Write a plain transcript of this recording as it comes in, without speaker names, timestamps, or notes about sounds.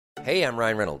Hey, I'm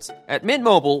Ryan Reynolds. At Mint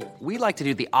Mobile, we like to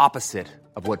do the opposite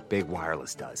of what Big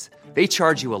Wireless does. They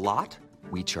charge you a lot,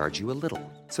 we charge you a little.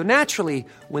 So naturally,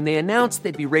 when they announced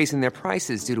they'd be raising their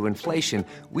prices due to inflation,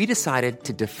 we decided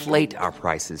to deflate our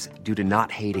prices due to not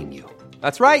hating you.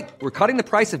 That's right. We're cutting the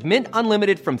price of Mint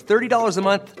Unlimited from $30 a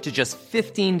month to just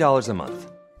 $15 a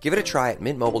month. Give it a try at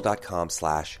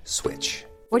mintmobile.com/switch.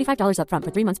 $45 up front for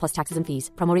 3 months plus taxes and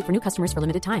fees. Promo rate for new customers for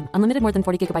limited time. Unlimited more than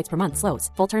 40 gigabytes per month. Slows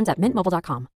full terms at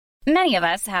mintmobile.com. Many of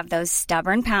us have those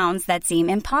stubborn pounds that seem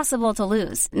impossible to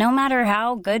lose, no matter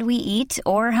how good we eat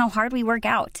or how hard we work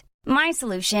out. My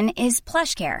solution is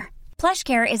PlushCare.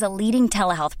 PlushCare is a leading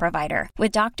telehealth provider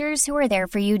with doctors who are there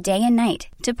for you day and night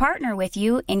to partner with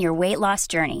you in your weight loss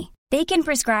journey. They can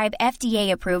prescribe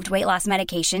FDA-approved weight loss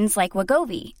medications like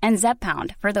Wegovy and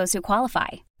Zepbound for those who qualify.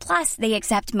 Plus, they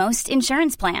accept most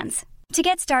insurance plans. To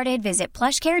get started, visit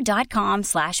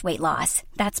plushcare.com/weightloss.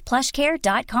 That's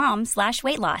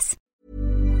plushcare.com/weightloss.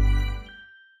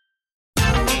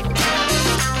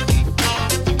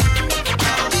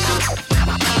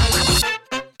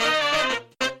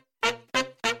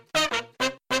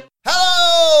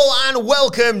 And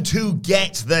welcome to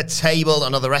Get the Table,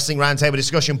 another Wrestling Roundtable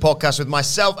discussion podcast with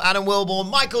myself, Adam Wilborn,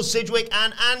 Michael Sidgwick,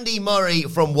 and Andy Murray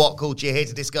from What Culture, here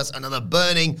to discuss another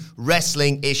burning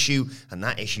wrestling issue. And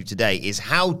that issue today is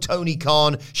how Tony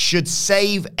Khan should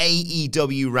save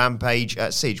AEW Rampage.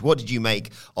 Sidge, what did you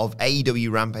make of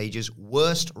AEW Rampage's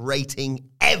worst rating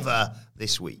ever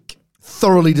this week?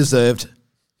 Thoroughly deserved.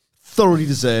 Thoroughly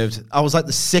deserved. I was like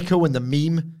the sicko in the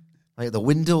meme. Like the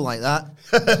window like that.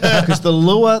 Because the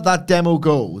lower that demo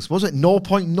goes, was it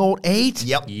 0.08?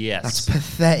 Yep. Yes. That's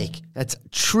pathetic. That's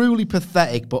truly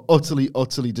pathetic, but utterly,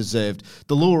 utterly deserved.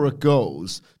 The lower it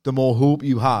goes, the more hope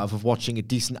you have of watching a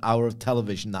decent hour of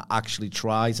television that actually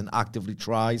tries and actively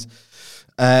tries.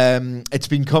 It's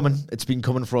been coming. It's been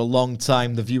coming for a long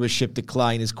time. The viewership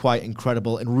decline is quite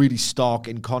incredible and really stark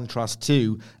in contrast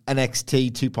to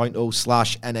NXT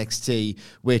 2.0/NXT,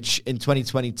 which in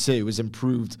 2022 has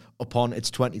improved upon its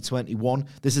 2021.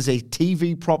 This is a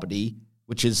TV property,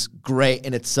 which is great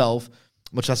in itself,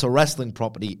 much less a wrestling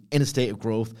property in a state of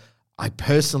growth. I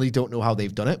personally don't know how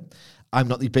they've done it. I'm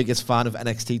not the biggest fan of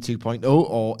NXT 2.0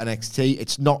 or NXT.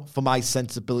 It's not for my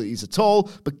sensibilities at all,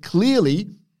 but clearly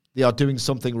they are doing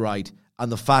something right.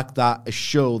 And the fact that a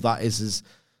show that is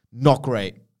not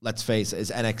great, let's face it,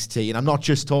 is NXT. And I'm not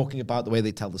just talking about the way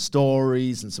they tell the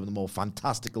stories and some of the more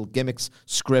fantastical gimmicks,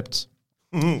 scripts.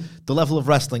 Mm-hmm. The level of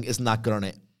wrestling isn't that good on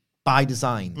it by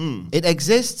design. It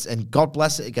exists, and God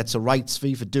bless it, it gets a rights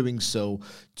fee for doing so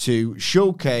to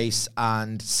showcase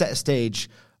and set a stage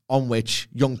on which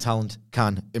young talent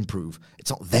can improve. It's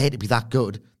not there to be that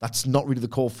good. That's not really the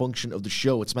core function of the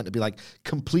show. It's meant to be like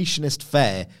completionist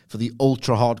fare for the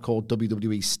ultra-hardcore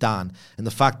WWE stan. And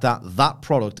the fact that that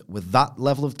product with that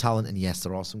level of talent, and yes,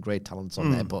 there are some great talents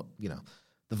on there, but, you know,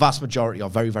 the vast majority are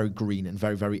very, very green and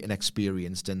very, very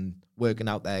inexperienced and working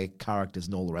out their characters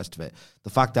and all the rest of it. The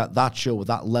fact that that show with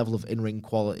that level of in-ring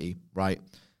quality, right,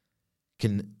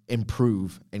 can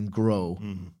improve and grow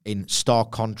in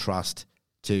stark contrast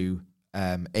to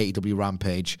AEW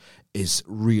Rampage is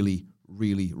really,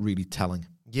 really, really telling.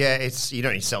 Yeah, you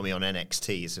don't need to sell me on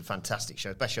NXT. It's a fantastic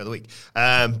show, best show of the week.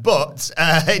 But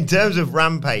in terms of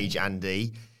Rampage,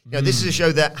 Andy, you know, this is a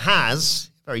show that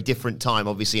has very different time,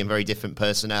 obviously, and very different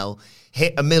personnel,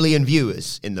 hit 1 million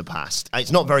viewers in the past.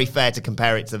 It's not very fair to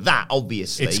compare it to that,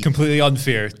 obviously. It's completely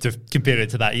unfair to compare it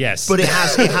to that, yes. But it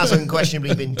has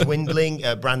unquestionably been dwindling.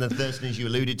 Brandon Thurston, as you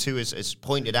alluded to, has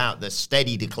pointed out the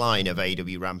steady decline of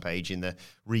AEW Rampage in the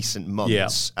recent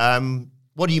months. Yeah.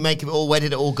 What do you make of it all? Where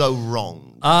did it all go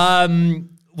wrong?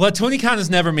 Well, Tony Khan has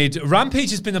never made...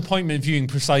 Rampage has been appointment viewing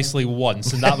precisely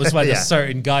once, and that was when a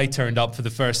certain guy turned up for the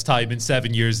first time in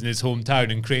 7 years in his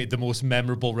hometown and created the most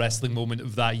memorable wrestling moment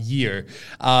of that year.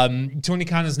 Tony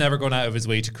Khan has never gone out of his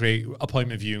way to create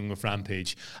appointment viewing with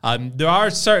Rampage. There are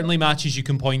certainly matches you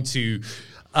can point to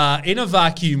in a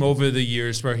vacuum over the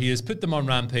years where he has put them on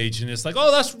Rampage and it's like,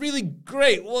 oh, that's really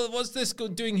great. Well, what's this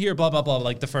doing here? Blah, blah, blah.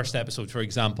 Like the first episode, for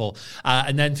example.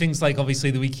 And then things like, obviously,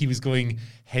 the week he was going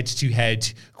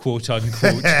head-to-head,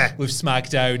 quote-unquote, with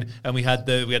SmackDown. And we had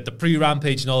the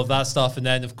pre-Rampage and all of that stuff. And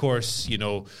then, of course, you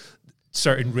know,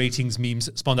 certain ratings memes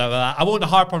spawned out of that. I won't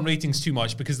harp on ratings too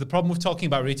much because the problem with talking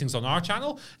about ratings on our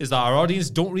channel is that our audience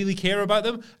don't really care about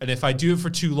them. And if I do it for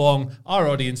too long, our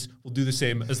audience will do the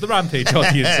same as the Rampage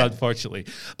audience, unfortunately.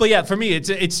 But yeah, for me,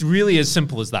 it's really as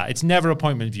simple as that. It's never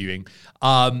appointment viewing.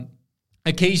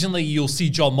 Occasionally, you'll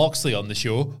see Jon Moxley on the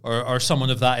show or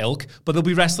someone of that ilk, but they'll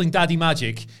be wrestling Daddy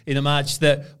Magic in a match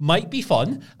that might be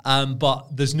fun, but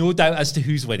there's no doubt as to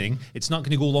who's winning. It's not going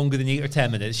to go longer than 8 or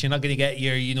 10 minutes. You're not going to get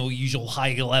your, usual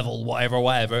high level,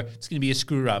 whatever. It's going to be a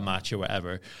screw-around match or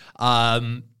whatever.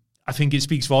 I think it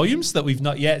speaks volumes that we've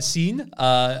not yet seen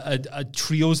a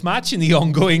trios match in the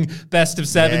ongoing Best of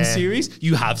 7 series.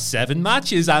 You have 7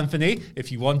 matches, Anthony.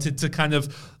 If you wanted to kind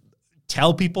of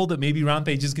tell people that maybe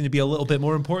Rampage is going to be a little bit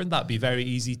more important, that'd be very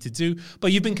easy to do.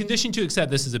 But you've been conditioned to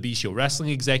accept this as a B show.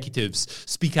 Wrestling executives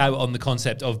speak out on the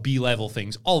concept of B-level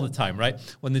things all the time, right?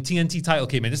 When the TNT title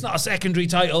came in, it's not a secondary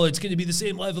title, it's going to be the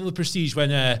same level of prestige.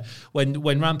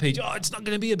 When Rampage, it's not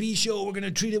going to be a B show, we're going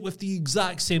to treat it with the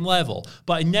exact same level.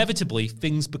 But inevitably,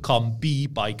 things become B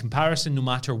by comparison, no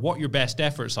matter what your best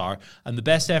efforts are. And the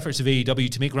best efforts of AEW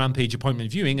to make Rampage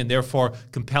appointment viewing and therefore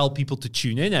compel people to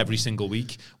tune in every single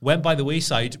week went by the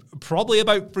wayside probably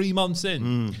about 3 months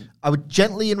in. I would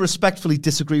gently and respectfully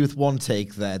disagree with one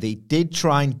take there. They did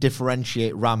try and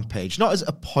differentiate Rampage, not as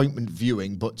appointment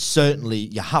viewing, but certainly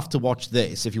you have to watch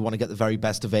this if you want to get the very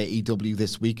best of AEW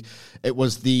this week. It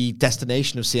was the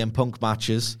destination of CM Punk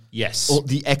matches. Yes. Or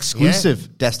the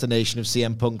exclusive destination of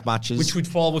CM Punk matches. Which would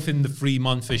fall within the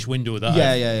 3-month-ish window that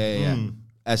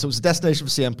So it was a destination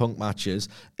for CM Punk matches.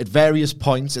 At various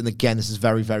points, and again, this is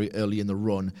very, very early in the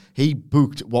run, he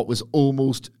booked what was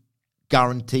almost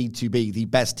guaranteed to be the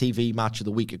best TV match of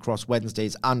the week across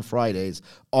Wednesdays and Fridays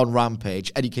on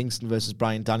Rampage. Eddie Kingston versus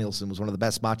Bryan Danielson was one of the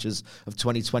best matches of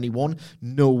 2021.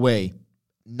 No way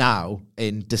now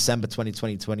in December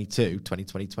 2022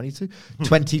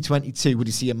 would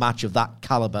you see a match of that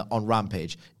caliber on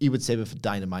Rampage. He would save it for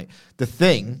Dynamite.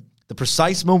 The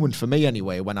precise moment for me,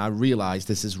 anyway, when I realized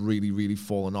this is really, really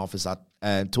fallen off is that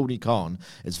Tony Khan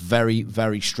is very,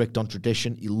 very strict on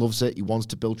tradition. He loves it. He wants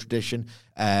to build tradition.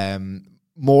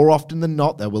 More often than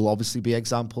not, there will obviously be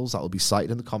examples that will be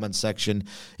cited in the comments section.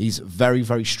 He's very,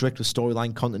 very strict with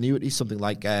storyline continuity. Something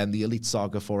like the Elite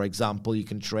Saga, for example, you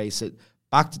can trace it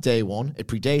back to day one. It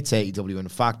predates AEW, in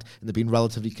fact, and they've been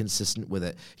relatively consistent with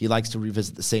it. He likes to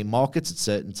revisit the same markets at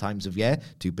certain times of year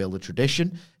to build a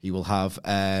tradition. He will have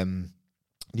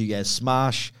New Year's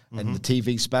Smash and the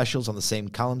TV specials on the same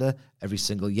calendar every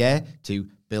single year to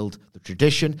build the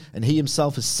tradition. And he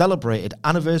himself has celebrated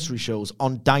anniversary shows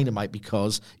on Dynamite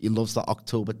because he loves that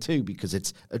October 2, because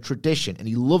it's a tradition and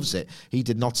he loves it. He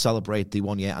did not celebrate the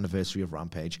 1-year anniversary of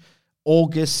Rampage.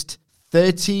 August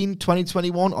 13,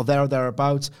 2021, or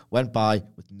thereabouts, went by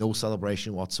with no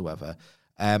celebration whatsoever.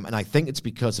 And I think it's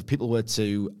because if people were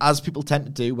to, as people tend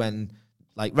to do when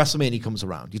like WrestleMania comes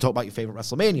around, you talk about your favorite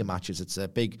WrestleMania matches, it's a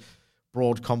big,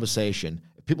 broad conversation.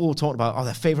 If people were talking about,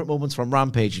 their favorite moments from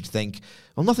Rampage, you'd think,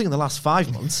 well, nothing in the last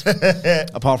 5 months,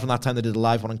 apart from that time they did a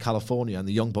live one in California and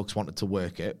the Young Bucks wanted to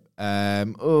work it.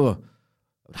 It would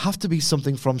have to be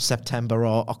something from September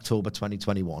or October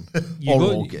 2021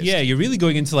 August. Yeah, you're really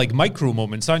going into like micro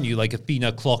moments, aren't you? Like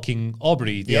Athena clocking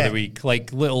Aubrey the other week,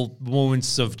 like little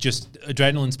moments of just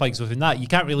adrenaline spikes within that. You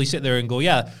can't really sit there and go,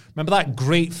 remember that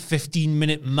great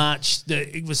 15-minute match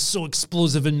that it was so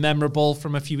explosive and memorable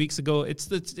from a few weeks ago?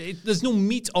 There's no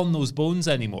meat on those bones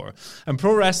anymore. And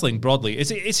pro wrestling broadly,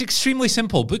 it's extremely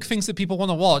simple. Book things that people want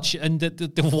to watch and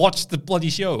they'll watch the bloody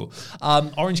show.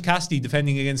 Orange Cassidy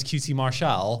defending against QT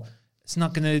Marshall, it's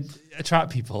not going to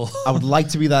attract people. I would like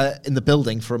to be there in the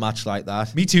building for a match like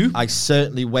that. Me too. I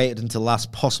certainly waited until the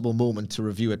last possible moment to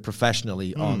review it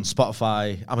professionally on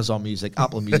Spotify, Amazon Music,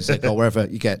 Apple Music, or wherever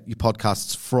you get your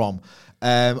podcasts from.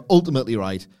 Ultimately,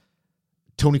 right,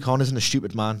 Tony Khan isn't a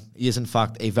stupid man. He is, in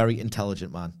fact, a very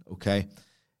intelligent man, okay?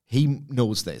 He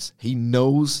knows this. He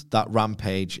knows that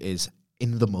Rampage is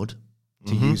in the mud,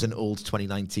 to use an old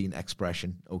 2019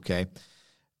 expression, okay?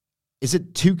 Is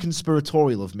it too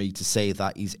conspiratorial of me to say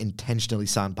that he's intentionally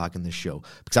sandbagging this show?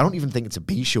 Because I don't even think it's a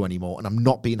B show anymore, and I'm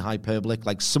not being hyperbolic.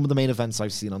 Like, some of the main events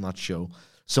I've seen on that show,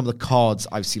 some of the cards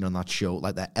I've seen on that show,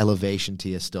 like their elevation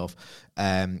tier stuff,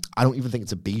 I don't even think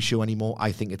it's a B show anymore.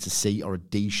 I think it's a C or a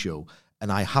D show.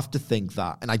 And I have to think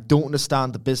that, and I don't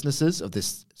understand the businesses of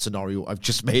this scenario I've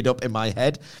just made up in my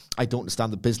head. I don't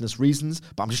understand the business reasons,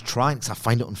 but I'm just trying because I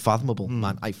find it unfathomable,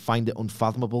 man. I find it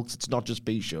unfathomable because it's not just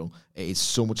B show. It is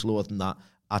so much lower than that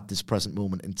at this present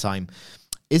moment in time.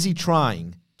 Is he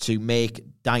trying to make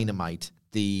Dynamite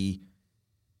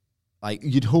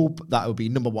you'd hope that it would be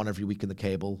number one every week in the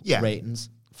cable ratings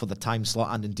for the time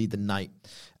slot and indeed the night.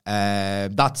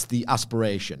 That's the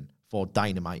aspiration for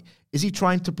Dynamite. Is he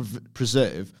trying to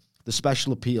preserve the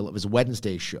special appeal of his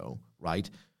Wednesday show, right,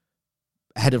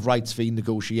 ahead of rights fee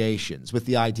negotiations, with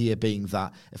the idea being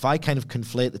that if I kind of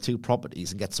conflate the two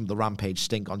properties and get some of the Rampage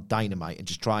stink on Dynamite and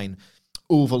just try and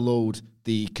overload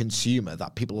the consumer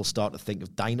that people will start to think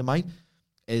of Dynamite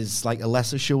is like a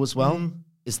lesser show as well.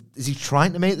 Is he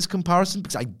trying to make this comparison?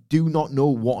 Because I do not know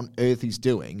what on earth he's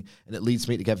doing, and it leads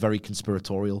me to get very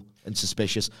conspiratorial and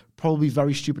suspicious. Probably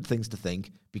very stupid things to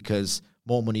think, because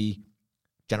more money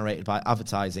generated by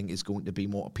advertising is going to be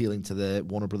more appealing to the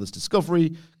Warner Brothers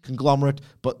Discovery conglomerate,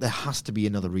 but there has to be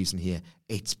another reason here.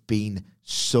 It's been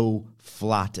so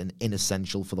flat and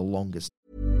inessential for the longest.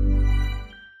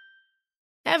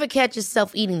 Ever catch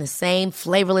yourself eating the same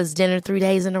flavorless dinner 3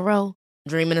 days in a row?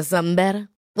 Dreaming of something better?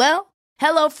 Well,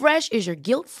 HelloFresh is your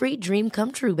guilt-free dream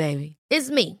come true, baby. It's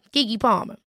me, Keke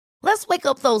Palmer. Let's wake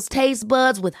up those taste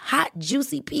buds with hot,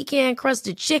 juicy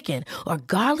pecan-crusted chicken or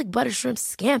garlic butter shrimp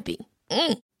scampi.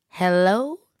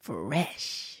 Hello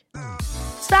Fresh.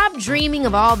 Stop dreaming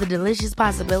of all the delicious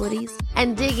possibilities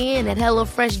and dig in at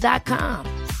HelloFresh.com.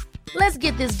 Let's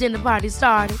get this dinner party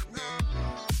started.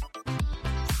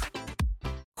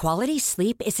 Quality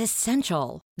sleep is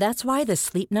essential. That's why the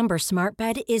Sleep Number Smart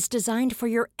Bed is designed for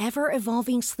your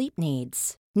ever-evolving sleep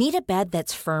needs. Need a bed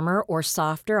that's firmer or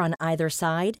softer on either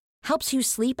side? Helps you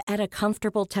sleep at a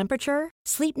comfortable temperature?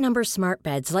 Sleep Number Smart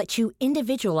Beds let you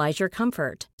individualize your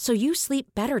comfort, so you sleep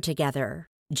better together.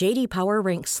 J.D. Power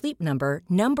ranks Sleep Number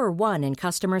 #1 in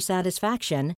customer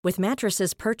satisfaction with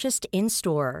mattresses purchased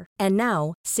in-store. And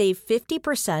now, save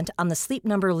 50% on the Sleep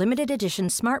Number Limited Edition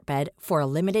Smart Bed for a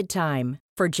limited time.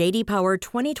 For J.D. Power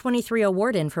 2023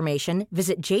 award information,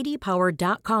 visit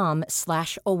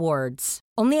jdpower.com/awards.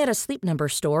 Only at a Sleep Number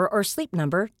store or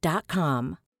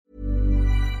sleepnumber.com.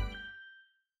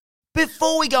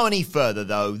 Before we go any further,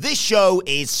 though, this show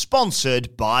is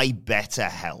sponsored by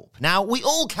BetterHelp. Now, we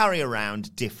all carry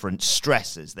around different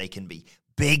stressors. They can be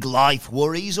big life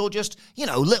worries or just,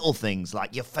 little things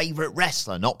like your favorite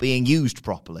wrestler not being used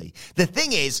properly. The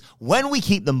thing is, when we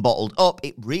keep them bottled up,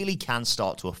 it really can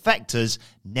start to affect us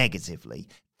negatively.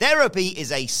 Therapy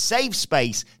is a safe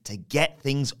space to get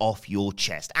things off your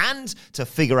chest and to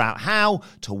figure out how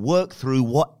to work through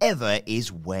whatever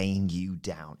is weighing you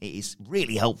down. It is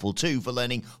really helpful too for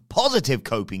learning positive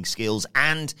coping skills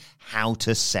and how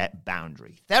to set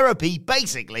boundaries. Therapy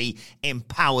basically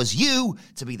empowers you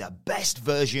to be the best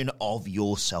version of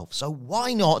yourself. So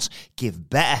why not give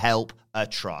BetterHelp a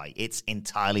try? It's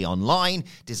entirely online,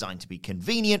 designed to be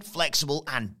convenient, flexible,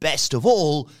 and best of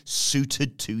all,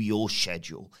 suited to your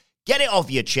schedule. Get it off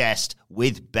your chest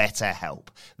with BetterHelp.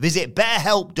 Visit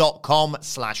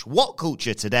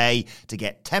betterhelp.com/whatculture today to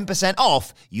get 10%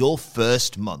 off your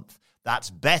first month.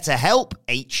 That's BetterHelp,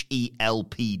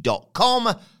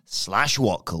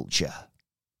 HELP.com/whatculture.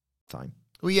 Time.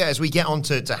 Well, yeah, as we get on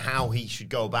to how he should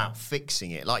go about fixing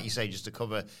it, like you say, just to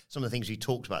cover some of the things we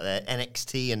talked about there,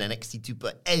 NXT and NXT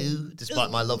 2.0,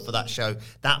 despite my love for that show,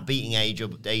 that beating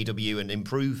AEW and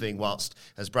improving whilst,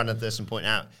 as Brandon Thurston pointed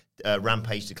out,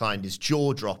 Rampage declined is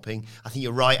jaw-dropping. I think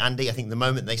you're right, Andy. I think the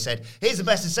moment they said, here's the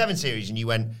best of 7 series, and you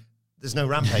went, there's no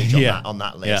Rampage on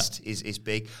that list is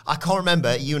big. I can't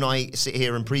remember. You and I sit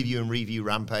here and preview and review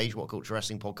Rampage, What Culture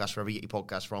Wrestling podcast, wherever you get your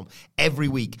podcast from, every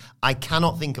week. I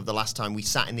cannot think of the last time we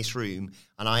sat in this room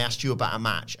and I asked you about a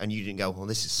match and you didn't go, well,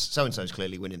 this is so-and-so's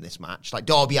clearly winning this match. Like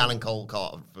Darby Allin, Cole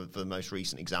Carter for the most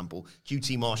recent example.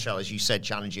 QT Marshall, as you said,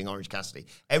 challenging Orange Cassidy.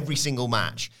 Every single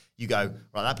match, you go,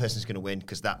 right, that person's going to win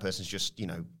because that person's just,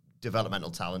 developmental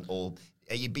talent, or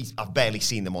I've barely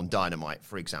seen them on Dynamite,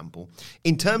 for example.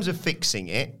 In terms of fixing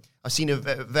it, I've seen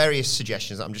various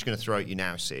suggestions that I'm just going to throw at you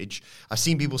now, Sidge. I've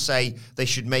seen people say they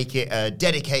should make it a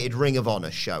dedicated Ring of Honor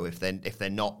show if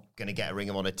they're not going to get a Ring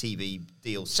of Honor TV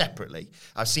deal separately.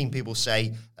 I've seen people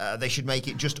say they should make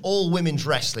it just all women's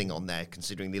wrestling on there,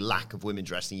 considering the lack of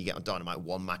women's wrestling. You get on Dynamite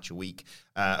 1 match a week,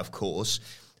 of course.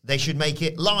 They should make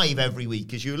it live every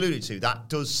week, as you alluded to. That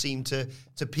does seem to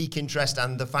pique interest,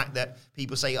 and the fact that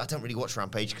people say, I don't really watch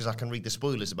Rampage because I can read the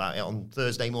spoilers about it on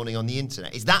Thursday morning on the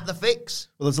internet. Is that the fix?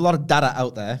 Well, there's a lot of data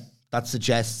out there that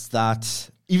suggests that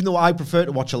even though I prefer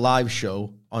to watch a live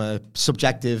show on a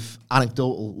subjective,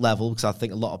 anecdotal level, because I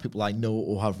think a lot of people I know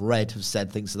or have read have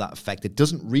said things to that effect, it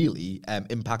doesn't really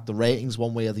impact the ratings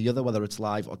one way or the other, whether it's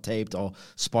live or taped or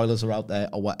spoilers are out there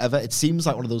or whatever. It seems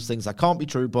like one of those things that can't be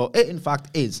true, but it in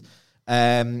fact is.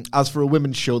 As for a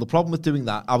women's show, the problem with doing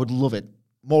that, I would love it.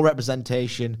 More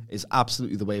representation is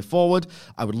absolutely the way forward.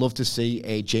 I would love to see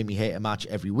a Jamie Hayter match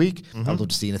every week. I would love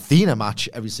to see an Athena match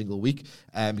every single week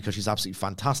because she's absolutely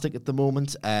fantastic at the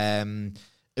moment.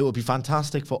 It would be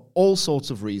fantastic for all sorts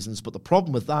of reasons, but the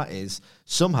problem with that is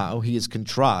somehow he has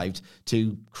contrived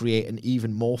to create an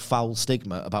even more foul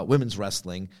stigma about women's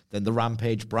wrestling than the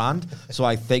Rampage brand. So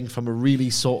I think from a really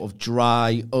sort of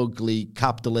dry, ugly,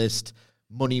 capitalist,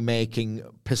 money-making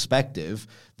perspective,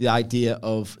 the idea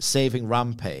of saving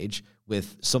Rampage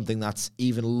with something that's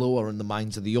even lower in the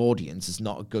minds of the audience is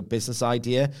not a good business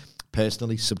idea.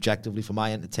 Personally, subjectively, for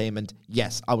my entertainment,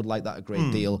 yes, I would like that a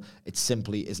great deal. It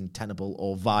simply isn't tenable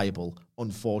or viable,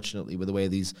 unfortunately, with the way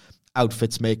these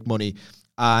outfits make money.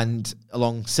 And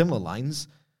along similar lines,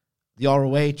 the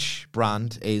ROH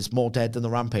brand is more dead than the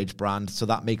Rampage brand, so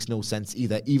that makes no sense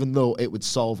either, even though it would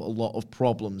solve a lot of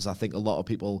problems. I think a lot of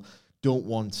people don't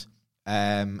want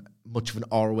much of an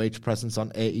ROH presence on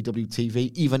AEW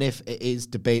TV, even if it is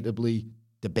debatedly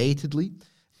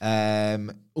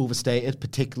overstated,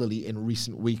 particularly in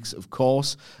recent weeks, of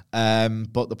course.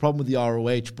 But the problem with the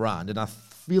ROH brand, and I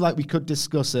feel like we could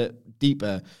discuss it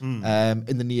deeper in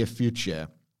the near future,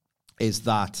 is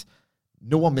that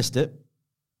no one missed it.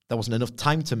 There wasn't enough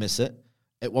time to miss it.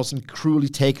 It wasn't cruelly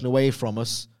taken away from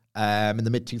us in the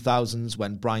mid-2000s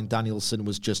when Bryan Danielson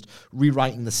was just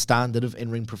rewriting the standard of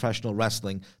in-ring professional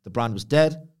wrestling. The brand was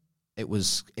dead. It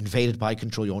was invaded by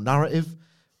Control Your Narrative.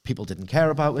 People didn't care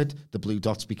about it. The Blue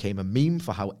Dots became a meme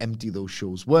for how empty those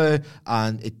shows were,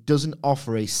 and it doesn't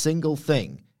offer a single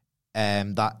thing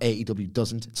that AEW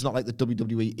doesn't. It's not like the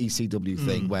WWE ECW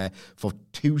thing where for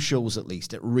 2 shows at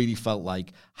least, it really felt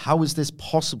like, how is this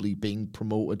possibly being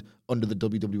promoted under the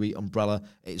WWE umbrella?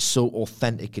 It's so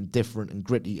authentic and different and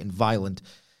gritty and violent.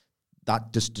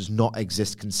 That just does not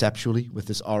exist conceptually with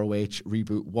this ROH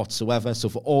reboot whatsoever. So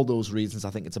for all those reasons, I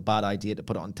think it's a bad idea to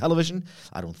put it on television.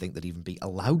 I don't think they'd even be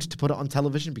allowed to put it on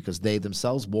television because they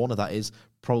themselves, Warner that is,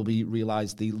 probably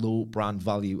realize the low brand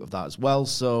value of that as well.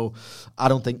 So I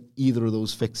don't think either of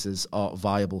those fixes are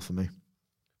viable for me.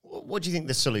 What do you think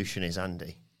the solution is,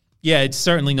 Andy? Yeah, it's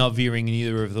certainly not veering in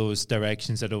either of those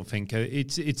directions, I don't think.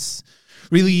 It's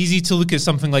really easy to look at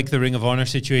something like the Ring of Honor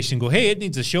situation and go, hey, it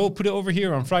needs a show, put it over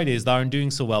here on Fridays. They aren't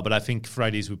doing so well, but I think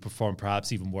Fridays would perform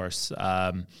perhaps even worse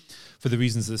for the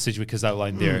reasons that Sidgwick has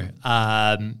outlined there.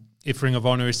 If Ring of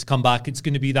Honor is to come back, it's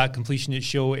going to be that completionist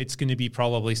show. It's going to be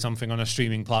probably something on a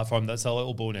streaming platform that's a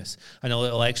little bonus and a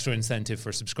little extra incentive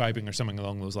for subscribing or something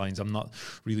along those lines. I'm not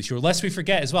really sure. Lest we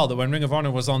forget as well that when Ring of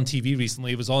Honor was on TV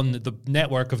recently, it was on the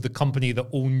network of the company that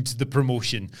owned the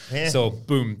promotion. Yeah. So,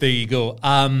 boom, there you go.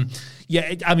 I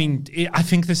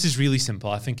think this is really simple.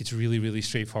 I think it's really, really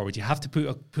straightforward. You have to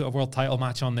put a world title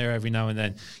match on there every now and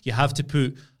then. You have to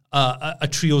put a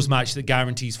trios match that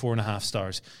guarantees 4.5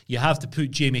 stars. You have to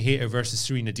put Jamie Hayter versus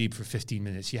Serena Deeb for 15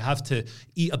 minutes. You have to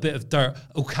eat a bit of dirt.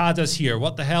 Okada's here.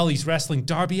 What the hell? He's wrestling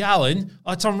Darby Allin.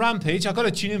 Oh, it's on Rampage. I've got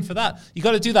to tune in for that. You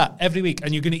got to do that every week,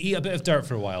 and you're going to eat a bit of dirt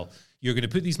for a while. You're going to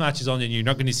put these matches on, and you're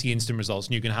not going to see instant results.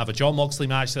 And you're going to have a Jon Moxley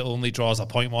match that only draws a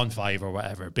 0.15 or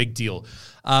whatever. Big deal.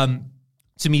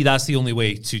 To me, that's the only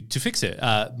way to fix it.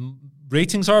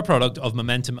 Ratings are a product of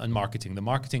momentum and marketing. The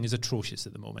marketing is atrocious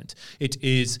at the moment. It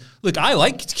is, look, I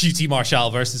like QT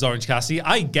Marshall versus Orange Cassidy.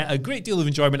 I get a great deal of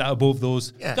enjoyment out of both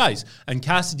those guys. And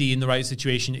Cassidy in the right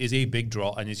situation is a big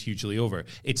draw and is hugely over.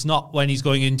 It's not when he's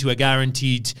going into a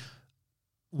guaranteed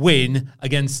win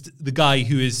against the guy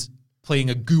who is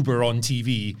playing a goober on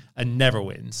TV and never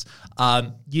wins.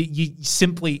 You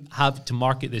simply have to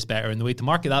market this better. And the way to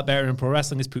market that better in pro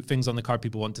wrestling is put things on the card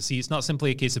people want to see. It's not simply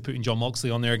a case of putting Jon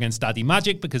Moxley on there against Daddy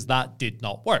Magic, because that did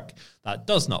not work. That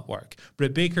does not work.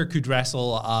 Britt Baker could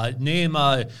wrestle. Name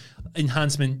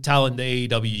enhancement talent that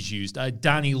AEW's used.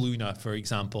 Danny Luna, for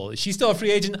example. Is she still a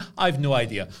free agent? I have no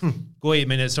idea. Go 8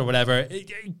 minutes or whatever.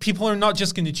 People are not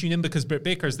just going to tune in because Britt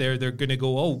Baker's there. They're going to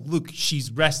go, oh, look,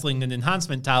 she's wrestling an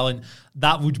enhancement talent.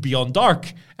 That would be on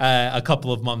Dark a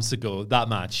couple of months ago, that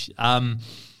match.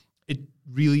 It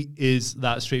really is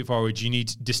that straightforward. You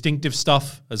need distinctive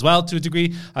stuff as well to a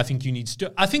degree. I think you need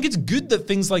I think it's good that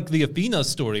things like the Athena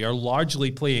story are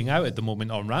largely playing out at the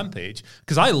moment on Rampage,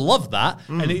 because I love that,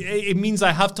 and it means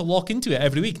I have to lock into it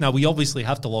every week. Now, we obviously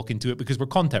have to lock into it because we're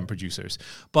content producers,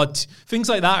 but things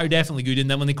like that are definitely good.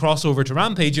 And then when they cross over to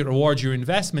Rampage, it rewards your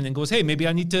investment and goes, hey, maybe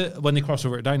I need to, when they cross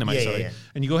over to Dynamite,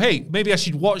 and you go, hey, maybe I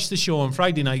should watch the show on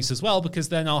Friday nights as well, because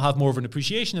then I'll have more of an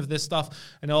appreciation of this stuff,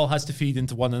 and it all has to feed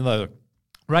into one another.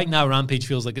 Right now, Rampage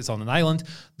feels like it's on an island.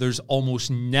 There's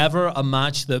almost never a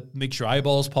match that makes your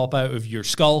eyeballs pop out of your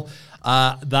skull.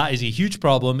 That is a huge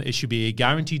problem. It should be a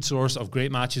guaranteed source of great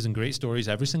matches and great stories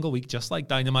every single week, just like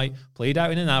Dynamite, played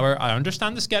out in an hour. I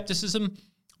understand the skepticism,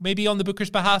 maybe on the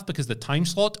booker's behalf, because the time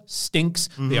slot stinks.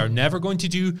 They are never going to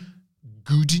do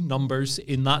good numbers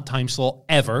in that time slot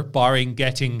ever, barring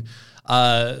getting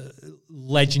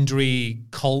legendary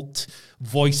cult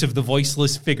voice of the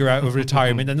voiceless figure out of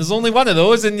retirement. And there's only one of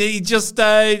those, and he just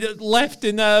left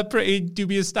in pretty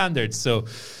dubious standards. So,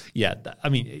 yeah,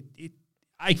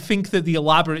 I think that the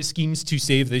elaborate schemes to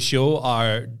save this show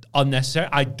are unnecessary.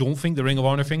 I don't think the Ring of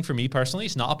Honor thing, for me personally,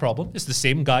 it's not a problem. It's the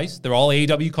same guys. They're all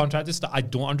AEW contracted. I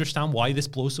don't understand why this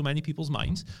blows so many people's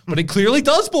minds, but it clearly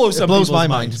does blow some people's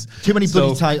minds. Too many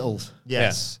bloody titles.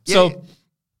 Yes. Yeah. So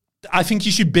I think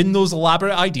you should bin those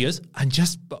elaborate ideas and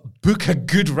just book a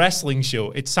good wrestling show.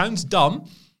 It sounds dumb.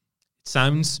 It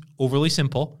sounds overly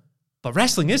simple, but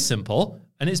wrestling is simple.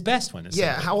 And it's best when it's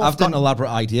simple. How often? I've got an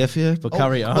elaborate idea for you, but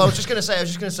carry on. Well, I was just going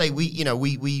to say, we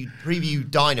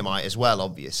preview Dynamite as well,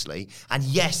 obviously. And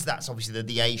yes, that's obviously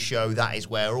the A show. That is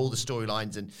where all the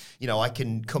storylines and, I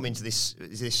can come into this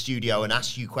studio and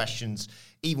ask you questions,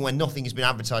 even when nothing has been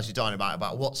advertised to Dynamite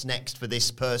about what's next for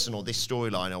this person or this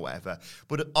storyline or whatever.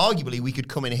 But arguably, we could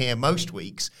come in here most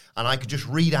weeks and I could just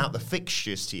read out the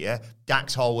fixtures to you.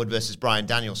 Dax Harwood versus Bryan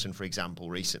Danielson, for example,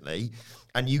 recently.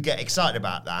 And you get excited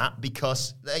about that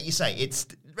because, like you say, it's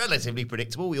relatively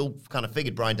predictable. We all kind of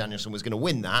figured Bryan Danielson was going to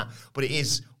win that. But it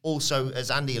is also,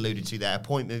 as Andy alluded to there,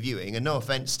 appointment viewing. And no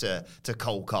offense to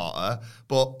Cole Carter,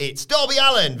 but it's Darby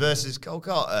Allin versus Cole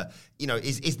Carter.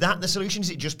 Is that the solution? Is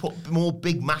it just put more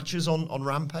big matches on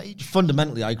Rampage?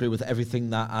 Fundamentally, I agree with everything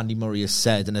that Andy Murray has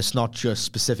said. And it's not just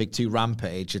specific to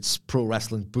Rampage. It's pro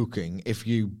wrestling booking. If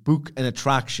you book an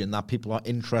attraction that people are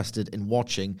interested in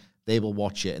watching, they will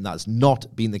watch it, and that's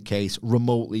not been the case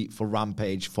remotely for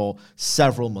Rampage for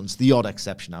several months. The odd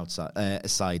exception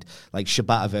aside, like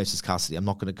Shibata versus Cassidy. I'm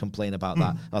not going to complain about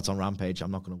that. That's on Rampage. I'm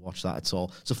not going to watch that at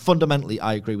all. So fundamentally,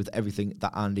 I agree with everything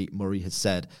that Andy Murray has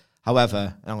said.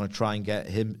 However, I'm going to try and get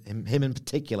him in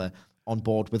particular on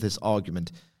board with his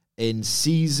argument. In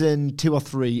season 2 or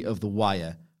 3 of The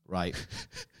Wire, right,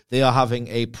 they are having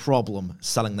a problem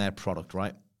selling their product,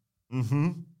 right?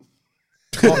 Mm-hmm.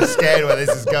 I'm scared where this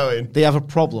is going. They have a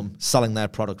problem selling their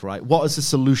product, right? What is the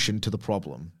solution to the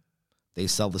problem? They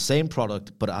sell the same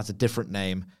product, but it has a different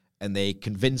name, and they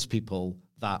convince people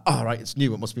that, right, it's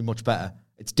new, it must be much better.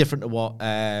 It's different to what,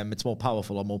 it's more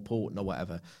powerful or more potent or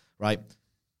whatever, right?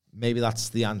 Maybe that's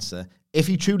the answer. If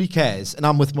he truly cares, and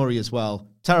I'm with Murray as well,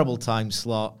 terrible time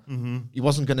slot. Mm-hmm. He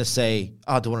wasn't going to say,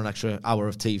 I don't want an extra hour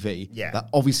of TV. Yeah. That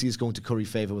obviously is going to curry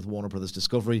favour with Warner Brothers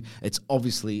Discovery. It's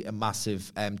obviously a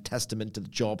massive testament to the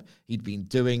job he'd been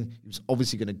doing. He was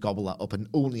obviously going to gobble that up, and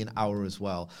only an hour as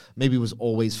well. Maybe it was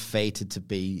always fated to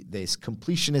be this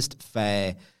completionist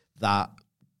fare that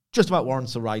just about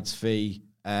warrants a rights fee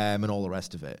and all the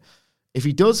rest of it. If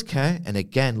he does care, and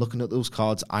again, looking at those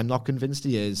cards, I'm not convinced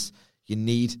he is, you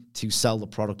need to sell the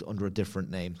product under a different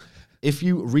name. If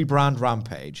you rebrand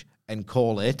Rampage and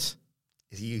call it...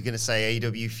 Is you going to say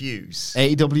AEW Fuse?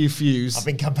 AEW Fuse. I've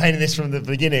been campaigning this from the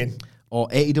beginning. Or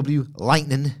AEW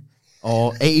Lightning.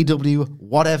 Or AEW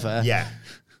whatever. Yeah.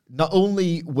 Not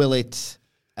only will it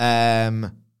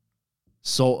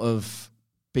sort of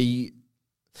be...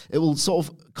 It will sort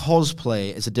of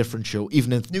cosplay as a different show,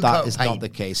 even if that is not the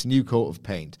case. New coat of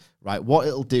paint, right? What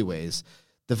it'll do is...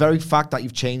 The very fact that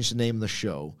you've changed the name of the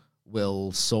show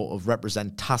will sort of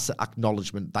represent tacit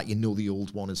acknowledgement that the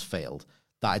old one has failed,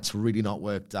 that it's really not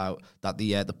worked out, that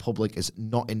the public is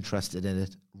not interested in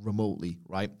it remotely,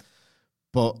 right?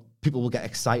 But people will get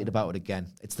excited about it again.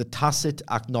 It's the tacit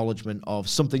acknowledgement of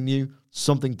something new,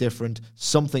 something different,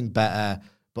 something better.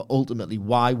 But ultimately,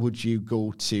 why would you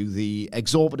go to the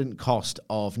exorbitant cost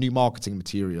of new marketing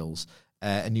materials,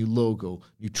 a new logo,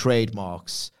 new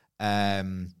trademarks,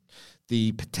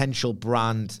 the potential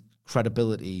brand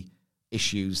credibility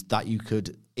issues that you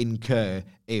could incur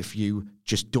if you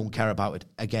just don't care about it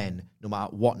again, no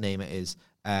matter what name it is.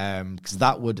 Because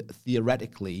that would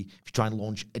theoretically, if you try and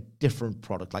launch a different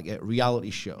product, like a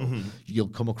reality show, you'll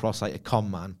come across like a con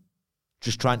man,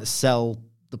 just trying to sell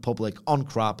the public on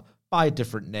crap by a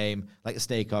different name, like a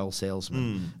snake oil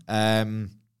salesman. The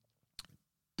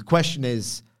question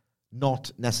is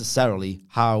not necessarily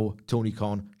how Tony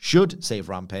Khan should save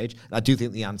Rampage. And I do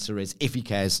think the answer is, if he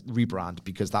cares, rebrand,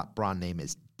 because that brand name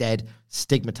is dead,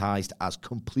 stigmatized as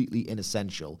completely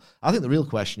inessential. I think the real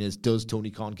question is, does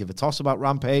Tony Khan give a toss about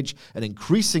Rampage? And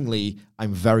increasingly,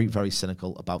 I'm very, very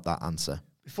cynical about that answer.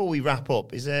 Before we wrap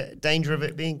up, is there danger of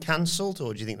it being cancelled,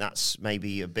 or do you think that's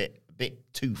maybe a bit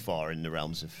too far in the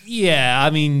realms of... Yeah, I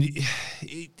mean,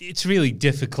 it's really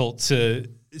difficult to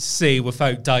say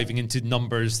without diving into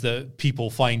numbers that people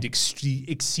find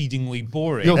exceedingly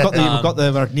boring.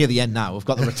 We're near the end now. We've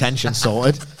got the retention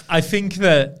sorted. I think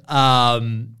that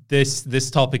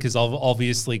This topic is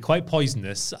obviously quite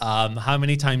poisonous. How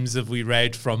many times have we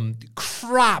read from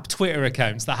crap Twitter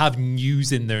accounts that have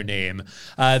news in their name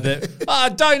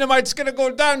that Dynamite's going to go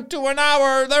down to an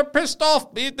hour. They're pissed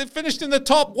off. They finished in the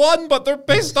top 1, but they're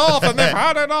pissed off and they've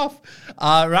had enough.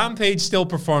 Rampage still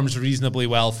performs reasonably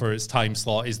well for its time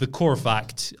slot is the core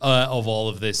fact of all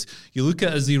of this. You look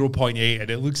at a 0.8 and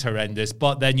it looks horrendous,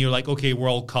 but then you're like, okay,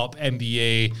 World Cup,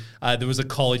 NBA, there was a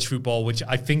college football, which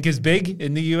I think is big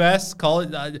in the US.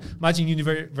 College, imagine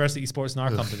university sports in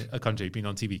our country being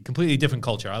on TV. Completely different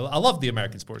culture. I love the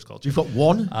American sports culture. You've got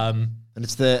one, and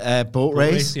it's the boat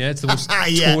race. Yeah, it's the most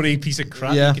Tory piece of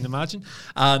crap you can imagine.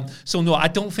 So no, I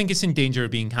don't think it's in danger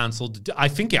of being cancelled. I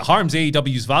think it harms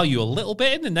AEW's value a little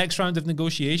bit in the next round of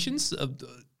negotiations.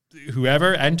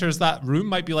 Whoever enters that room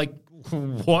might be like,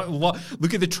 what?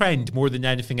 Look at the trend more than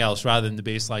anything else rather than the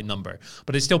baseline number.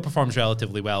 But it still performs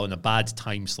relatively well in a bad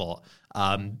time slot.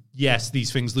 Yes,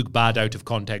 these things look bad out of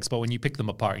context, but when you pick them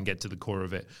apart and get to the core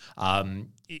of it,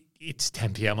 it's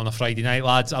 10 p.m. on a Friday night,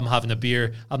 lads. I'm having a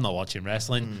beer. I'm not watching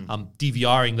wrestling. I'm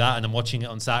DVRing that, and I'm watching it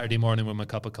on Saturday morning with my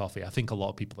cup of coffee. I think a lot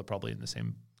of people are probably in the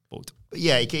same boat. But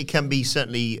yeah, it can be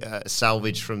certainly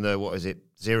salvaged from the,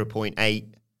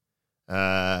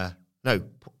 0.8? No,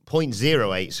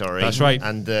 0.08, sorry. That's right.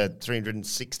 And the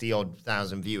 360-odd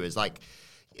thousand viewers. Like,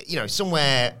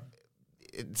 somewhere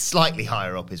slightly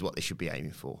higher up is what they should be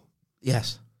aiming for.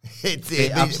 Yes. But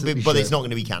it's not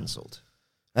going to be cancelled.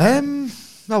 I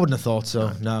wouldn't have thought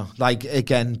so, no. Like,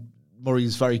 again,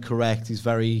 Murray's very correct. He's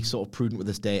very sort of prudent with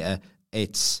this data.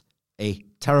 It's a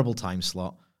terrible time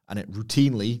slot, and it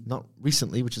routinely, not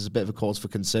recently, which is a bit of a cause for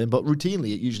concern, but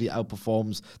routinely it usually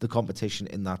outperforms the competition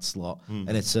in that slot. And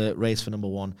it's a race for number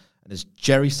 1. And as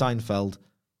Jerry Seinfeld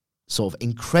sort of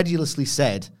incredulously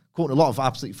said, quoting a lot of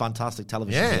absolutely fantastic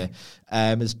television here,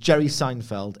 as Jerry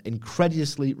Seinfeld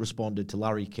incredulously responded to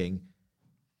Larry King,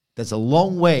 there's a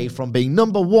long way from being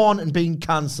number 1 and being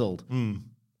cancelled.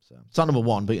 So it's not number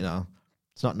 1, but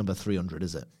it's not number 300,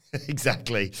 is it?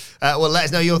 Exactly. Well, let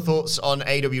us know your thoughts on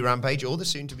AEW Rampage or the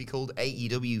soon-to-be-called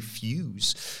AEW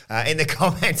Fuse in the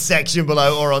comments section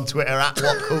below or on Twitter at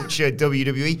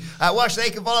WhatCultureWWE. They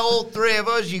can follow all 3 of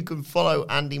us. You can follow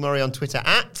Andy Murray on Twitter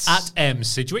at M.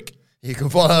 Sidgwick. You can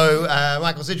follow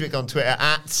Michael Sidgwick on Twitter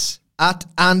at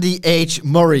Andy H.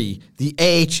 Murray. The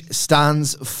H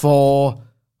stands for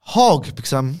hog,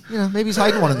 because maybe he's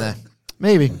hiding one in there.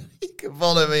 Maybe. You can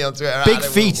follow me on Twitter. Big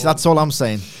feet, that's all I'm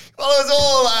saying. Follow us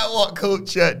all at What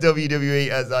Culture WWE,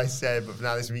 as I said. But for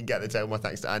now, we can get the tail. My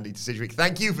thanks to Andy, to Sidgwick.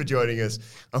 Thank you for joining us,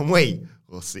 and we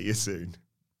will see you soon.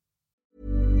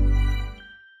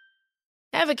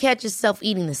 Ever catch yourself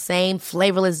eating the same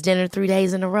flavorless dinner 3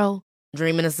 days in a row?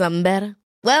 Dreaming of something better?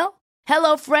 Well,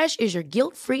 HelloFresh is your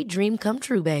guilt-free dream come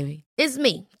true, baby. It's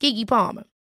me, Keke Palmer.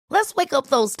 Let's wake up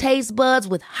those taste buds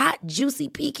with hot, juicy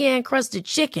pecan-crusted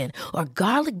chicken or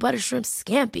garlic butter shrimp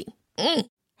scampi.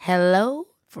 Hello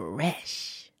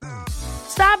Fresh.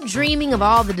 Stop dreaming of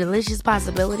all the delicious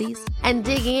possibilities and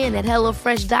dig in at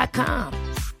HelloFresh.com.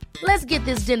 Let's get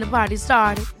this dinner party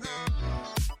started.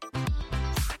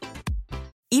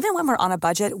 Even when we're on a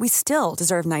budget, we still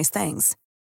deserve nice things.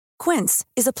 Quince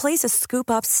is a place to scoop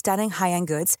up stunning high-end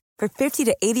goods for 50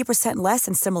 to 80% less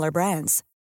than similar brands.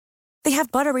 They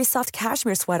have buttery soft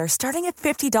cashmere sweaters starting at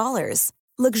 $50,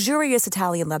 luxurious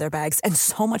Italian leather bags, and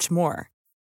so much more.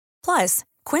 Plus,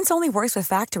 Quince only works with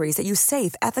factories that use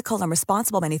safe, ethical, and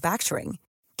responsible manufacturing.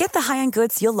 Get the high-end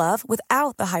goods you'll love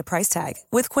without the high price tag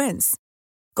with Quince.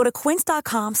 Go to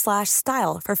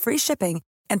quince.com/style for free shipping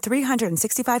and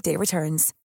 365-day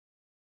returns.